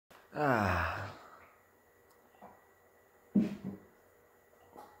Ah.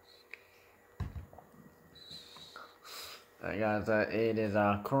 Guys, it is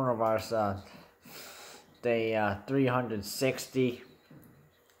coronavirus day 360.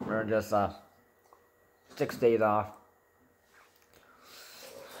 We're just 6 days off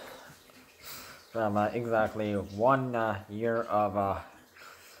from exactly 1 year of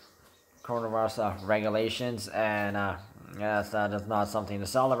coronavirus regulations, and yes, that is not something to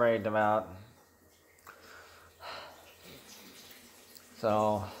celebrate about.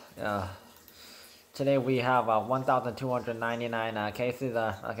 So, today we have 1,299 cases.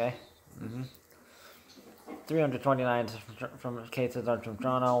 Okay. 329 from cases are from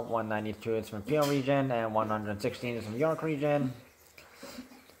Toronto, 192 is from Peel region, and 116 is from York region.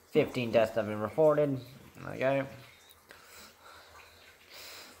 15 deaths have been reported. Okay.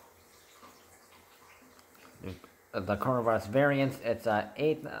 The coronavirus variants, it's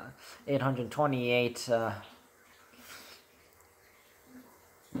 828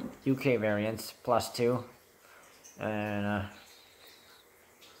 UK variants +2, and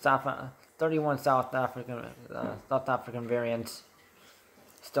 31 South African variants,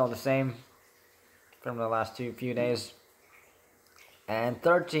 still the same from the last few days, and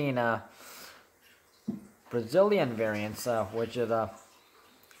 13 Brazilian variants, which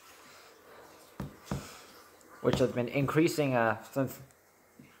has been increasing since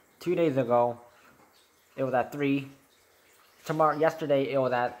 2 days ago. It was at 3. Yesterday it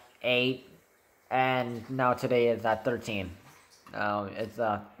was at 8, and now today it's at 13. It's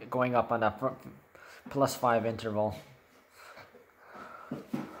going up on a +5 interval.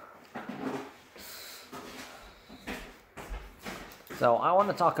 So I want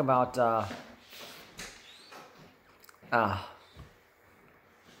to talk about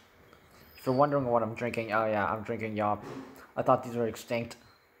if you're wondering what I'm drinking, oh yeah, I'm drinking Yop. I thought these were extinct.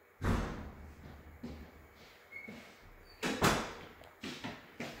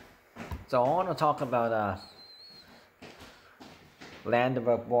 So I want to talk about land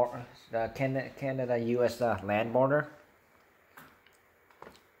border, the Canada-U.S. Land border.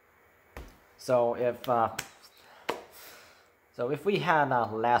 So if we had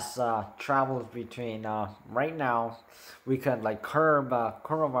less travels between right now, we could like curb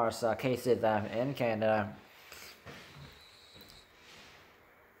coronavirus cases in Canada.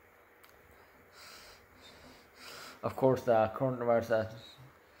 Of course, the coronavirus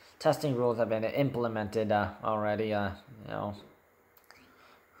testing rules have been implemented already. You know.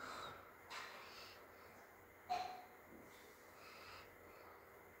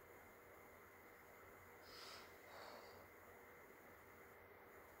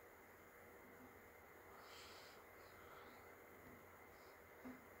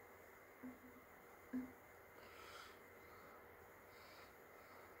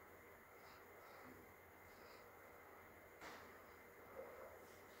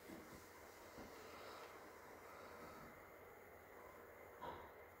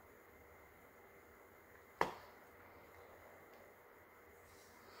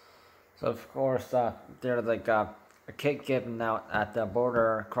 So of course, there's like a kick given out at the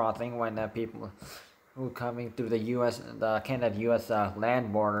border crossing when people who coming through the Canada-U.S.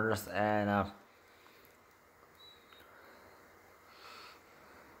 Land borders, and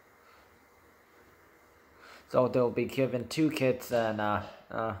so they'll be given 2 kits, and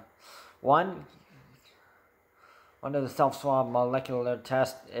one of the self-swab molecular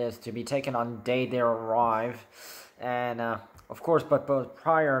test is to be taken on the day they arrive, and of course, but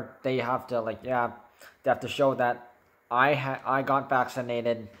prior they have to they have to show that I got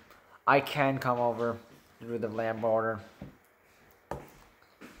vaccinated, I can come over through the land border.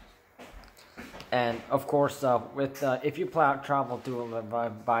 And of course, if you travel through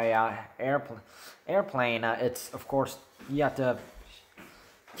by airplane, it's of course you have to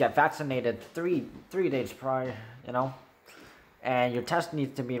get vaccinated three days prior, and your test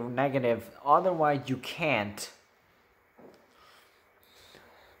needs to be negative. Otherwise, you can't.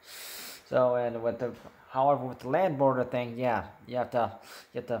 So, and however, with the land border thing, yeah, you have to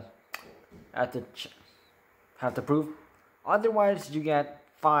prove. Otherwise, you get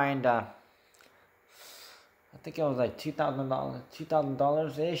fined. I think it was like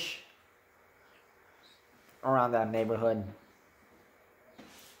 $2,000 ish, around that neighborhood.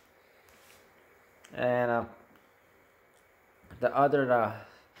 And the other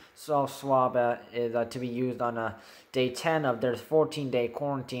self-swab is to be used on day 10 of their 14-day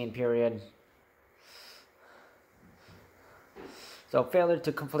quarantine period. So failure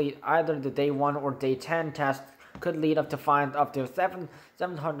to complete either the day 1 or day 10 test could lead up to fines up to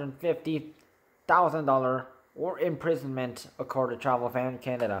 $750,000 or imprisonment according to travel ban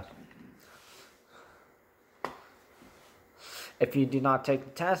Canada. If you do not take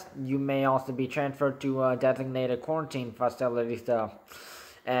the test, you may also be transferred to designated quarantine facilities.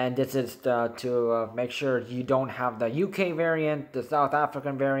 And this is to make sure you don't have the UK variant, the South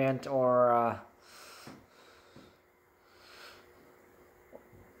African variant, or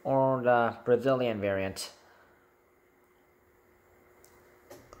the Brazilian variant.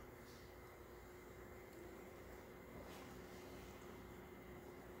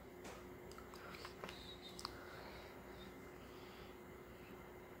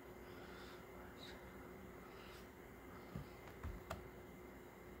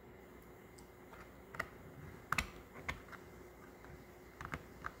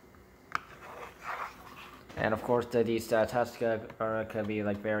 And of course, these tests could be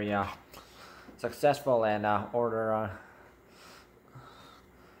like very successful and order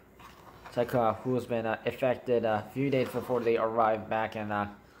like who's been affected a few days before they arrive back in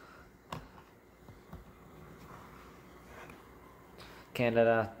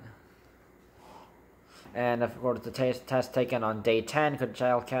Canada. And of course, the test taken on day 10 could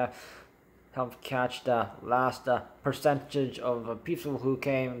help catch the last percentage of people who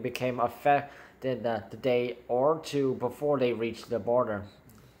became affected the day or two before they reached the border.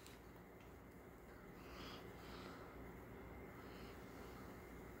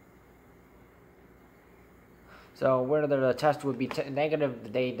 So whether the test would be negative the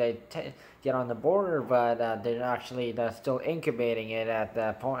day they get on the border, but they're actually still incubating it at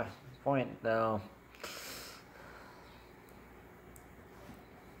that point though.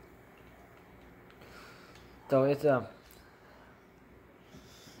 So it's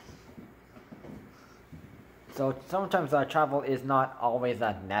so sometimes travel is not always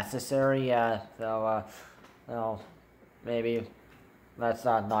necessary. Maybe let's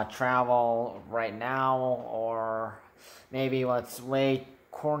not travel right now, or maybe let's wait,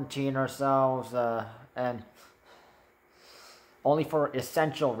 quarantine ourselves, and only for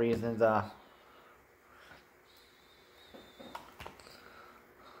essential reasons.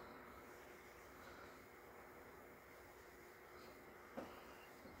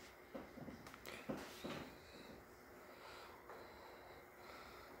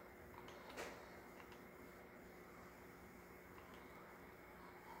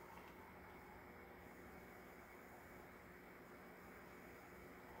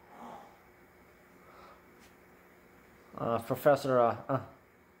 Professor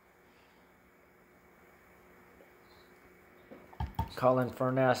Colin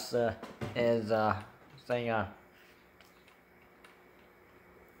Furness is saying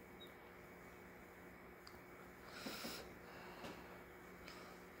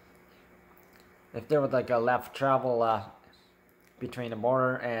if there was like a left travel between the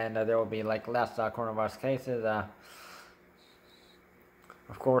border, and there will be like less coronavirus cases.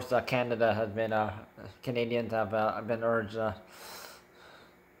 Of course, Canada has been Canadians have been urged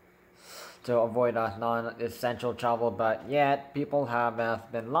to avoid non-essential travel, but yet people have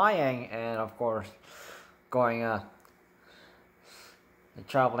been lying, and of course, going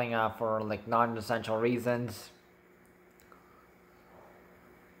traveling for like non-essential reasons.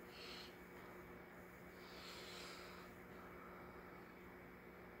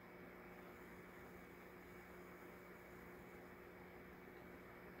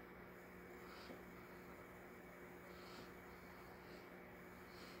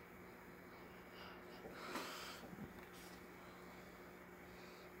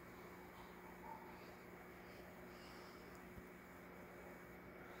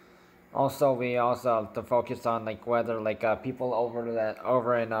 Also, we also have to focus on like whether like people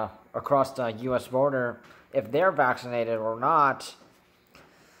over in across the U.S. border, if they're vaccinated or not.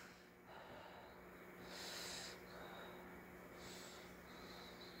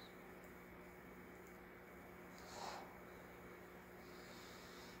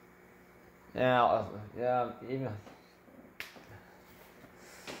 Even.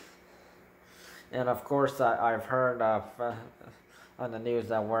 And of course, I've heard on the news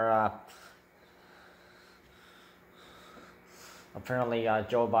that apparently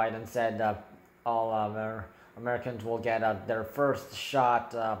Joe Biden said all Americans will get their first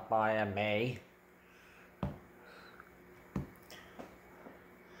shot by May.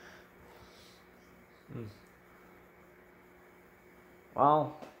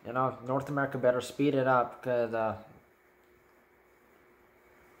 Well, North America better speed it up, because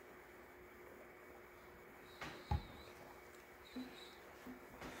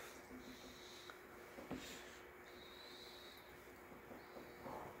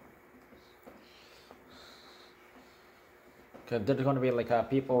there's going to be like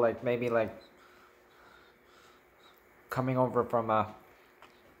people like maybe like coming over from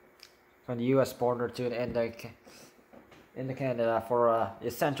the U.S. border to into Canada for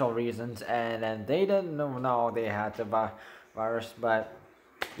essential reasons, and then they didn't know they had the virus, but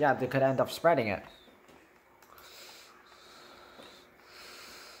yeah, they could end up spreading it.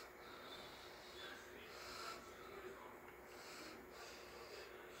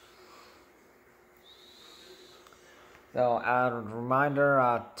 So, as a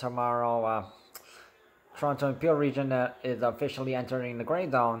reminder, tomorrow, Toronto and Peel region is officially entering the gray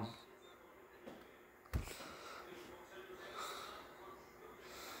zone.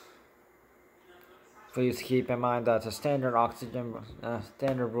 Please keep in mind that the standard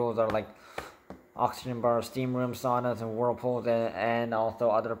rules are like oxygen bars, steam rooms, saunas, and whirlpools, and also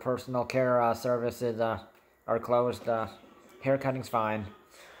other personal care services are closed. Haircutting's fine.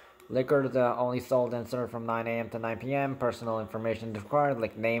 Liquor is only sold and served from 9 a.m. to 9 p.m. Personal information is required,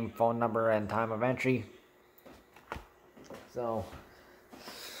 like name, phone number, and time of entry. So,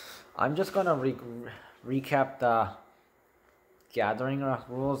 I'm just gonna recap the gathering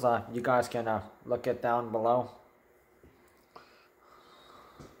rules. You guys can look it down below.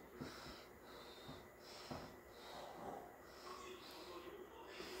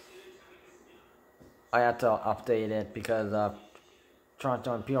 I had to update it because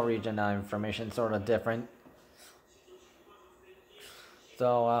Toronto and Peel region information is sort of different.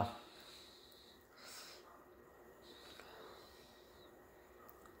 So,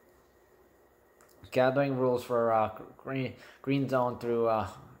 gathering rules for green zone through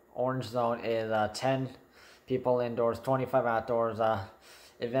orange zone is 10 people indoors, 25 outdoors.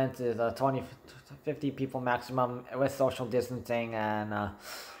 Events is 50 people maximum with social distancing, and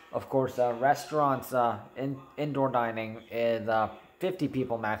of course restaurants indoor dining is 50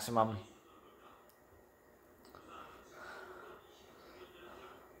 people maximum.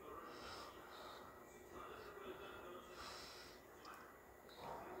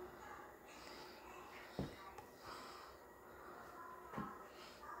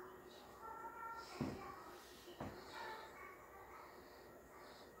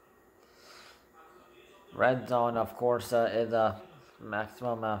 Red zone, of course, is a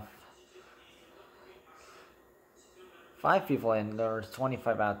maximum of 5 people indoors,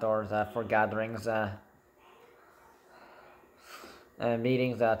 25 outdoors for gatherings.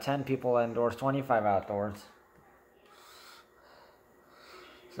 Meetings, 10 people indoors, 25 outdoors.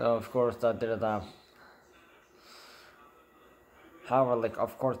 So, of course, there's however, like,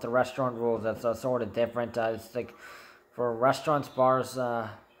 of course, the restaurant rules, that's sort of different. It's like for restaurants, bars,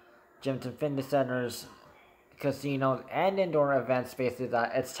 gyms and fitness centers, casinos, and indoor event spaces,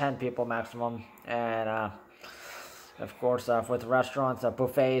 it's 10 people maximum. And of course, with restaurants,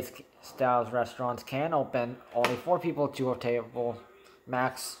 buffets styles restaurants can open only 4 people to a table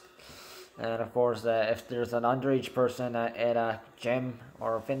max. And of course, if there's an underage person at a gym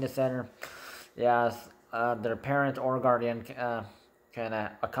or a fitness center, yes, their parent or guardian can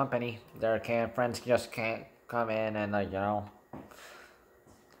accompany. Their friends just can't come in, and you know.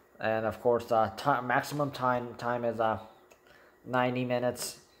 And of course, maximum time is 90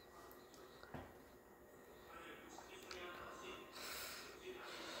 minutes.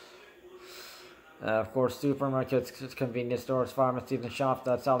 Of course, supermarkets, convenience stores, pharmacies, and shops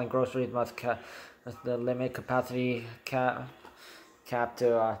that selling groceries must the limit capacity capped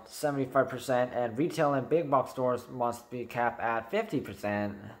to 75%, and retail and big box stores must be capped at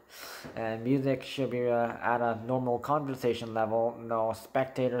 50%. And music should be at a normal conversation level. No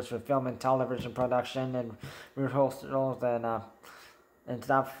spectators for film and television production, and rehearsals and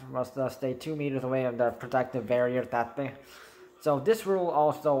staff must stay 2 meters away of the protective barrier. So this rule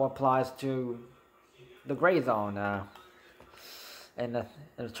also applies to the gray zone in the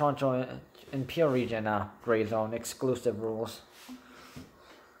Toronto and Peel region gray zone exclusive rules.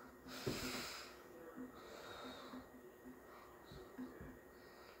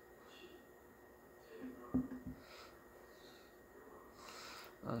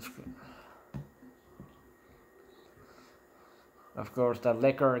 Of course, the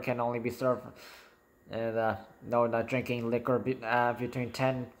liquor can only be served. No, not drinking liquor between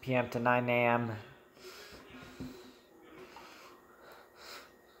 10 p.m. to 9 a.m.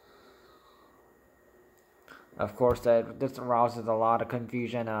 Of course, this arouses a lot of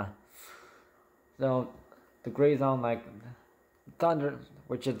confusion. So, the gray zone, like Thunder,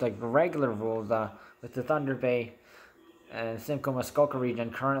 which is like the regular rules, with the Thunder Bay and Simcoe Muskoka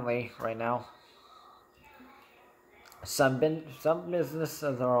region currently, right now. Some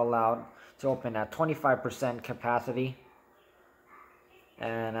businesses are allowed to open at 25% capacity,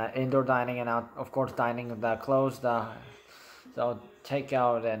 and indoor dining and out, of course, dining closed. So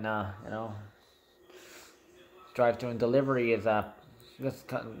takeout and drive-through and delivery is this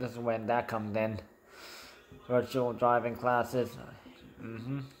is when that comes in. Virtual driving classes.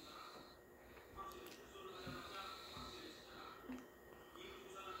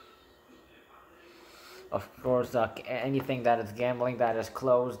 Of course, anything that is gambling that is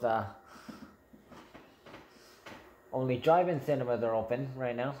closed. Only drive-in cinemas are open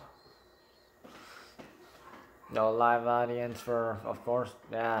right now. No live audience for, of course.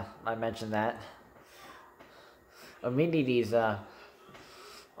 Yeah, I mentioned that. Amenities and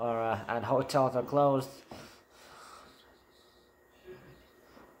hotels are closed.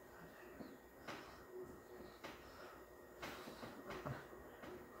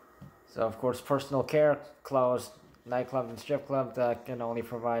 So of course, personal care closed. Nightclubs and strip clubs can only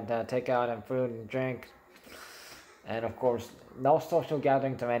provide takeout and food and drink. And of course, no social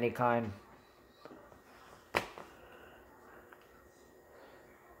gatherings of any kind.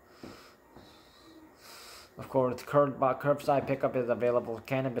 Of course, curbside pickup is available.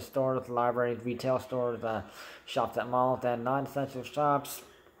 Cannabis stores, libraries, retail stores, shops at malls, and non-essential shops.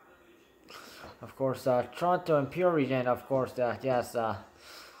 Of course, Toronto and Pure region. Of course, yes. Of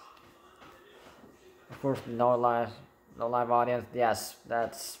course, no live audience. Yes,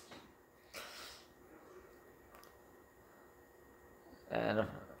 that's. And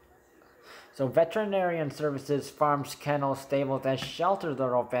so veterinarian services, farms, kennels, stables, and shelters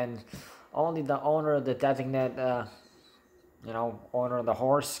are open. Only the owner of the designated, owner of the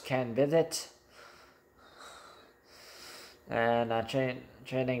horse can visit. And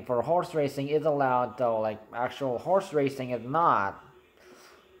training for horse racing is allowed, though, like actual horse racing is not.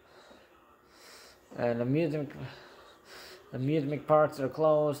 And amusement parks are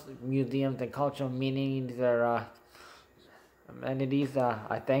closed. Museums and cultural meetings are amenities.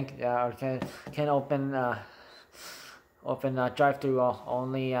 I think can open. Open drive-through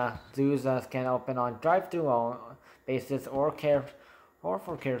only. Zoos can open on drive-through basis or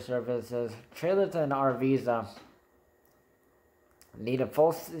for care services. Trailers and RVs need a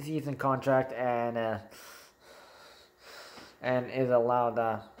full season contract and is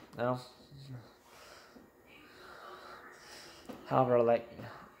allowed. However, like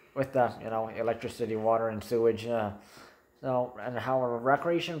with the electricity, water, and sewage. However,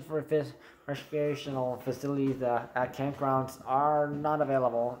 recreational facilities at campgrounds are not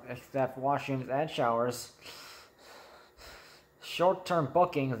available except washrooms and showers. Short-term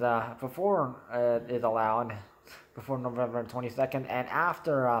bookings before is allowed before November 22nd, and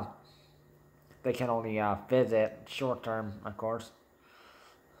after they can only visit short-term, of course.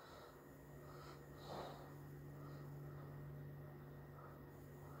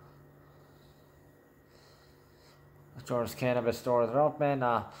 Of course, cannabis stores are open.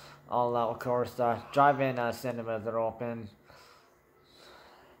 Of course, drive-in cinemas are open.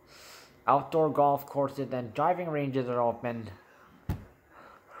 Outdoor golf courses and driving ranges are open.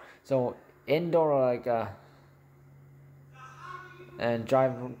 So indoor and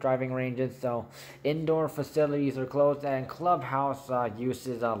driving ranges. So indoor facilities are closed and clubhouse use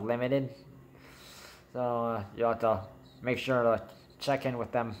is limited. So you have to make sure to check in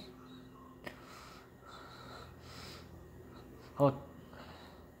with them.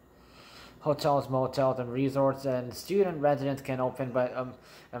 Hotels, motels, and resorts and student residents can open, but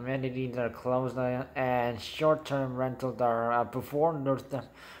amenities are closed, and short-term rentals are before the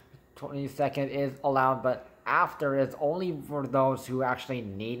 22nd is allowed, but after is only for those who actually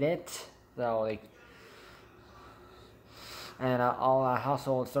need it. So all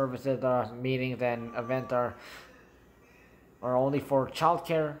household services, meetings, and events are only for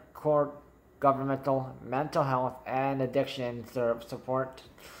childcare, court, governmental, mental health, and addiction support.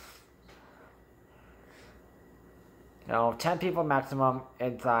 10 people maximum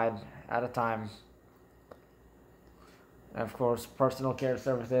inside at a time. And of course, personal care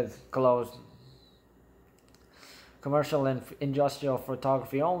services closed. Commercial and industrial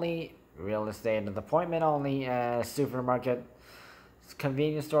photography only. Real estate and appointment only. Supermarket,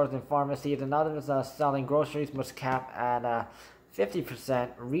 convenience stores, and pharmacies and others selling groceries must cap at 50%.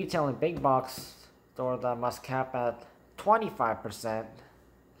 Retail and big box stores must cap at 25%.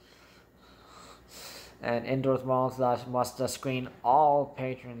 And indoors malls must screen all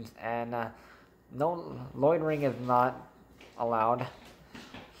patrons, and no loitering is not allowed.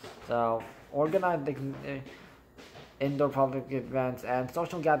 So organized indoor public events and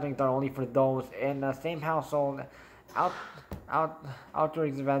social gatherings are only for those in the same household. Outdoor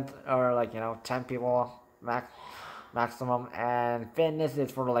events are 10 people maximum, and fitness is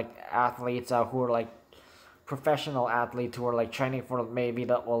for athletes who are professional athletes who are training for maybe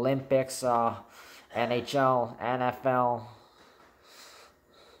the Olympics, NHL, NFL.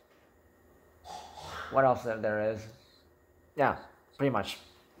 What else there is? Yeah, pretty much.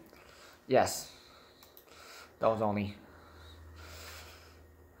 Yes, those only.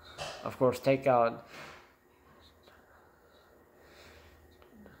 Of course, takeout,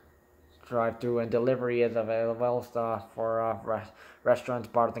 drive-through, and delivery is available for restaurants,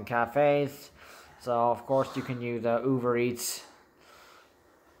 bars, and cafes. So of course you can use Uber Eats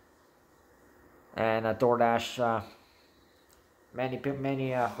and DoorDash.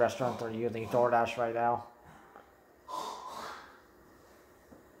 Many restaurants are using DoorDash right now.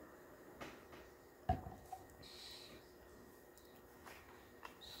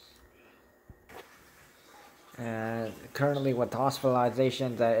 Currently with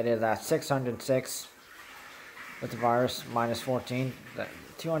hospitalizations, it is at 606 with the virus, minus 14.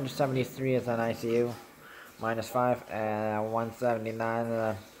 273 is in ICU, minus 5, and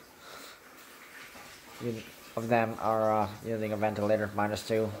 179 of them are using a ventilator, minus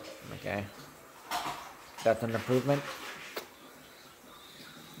 2. Okay, that's an improvement.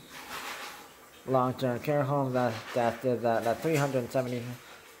 Long-term care home, that is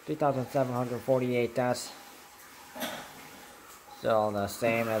 3,748 deaths. So the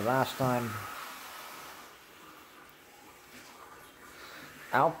same as last time.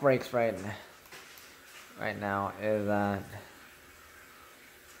 Outbreaks right now is there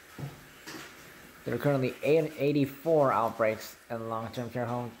are currently 84 outbreaks in long-term care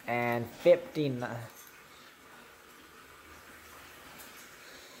homes and 59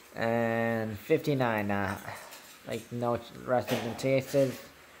 like no resident cases.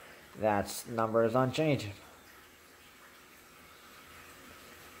 That number is unchanged.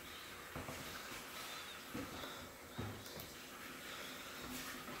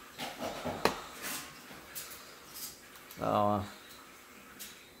 So,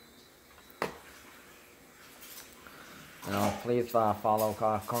 please follow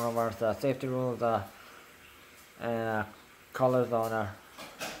coronavirus safety rules and color zone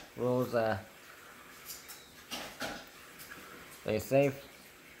rules. Stay safe.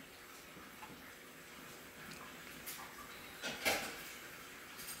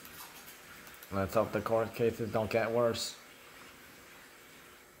 Let's hope the court cases don't get worse.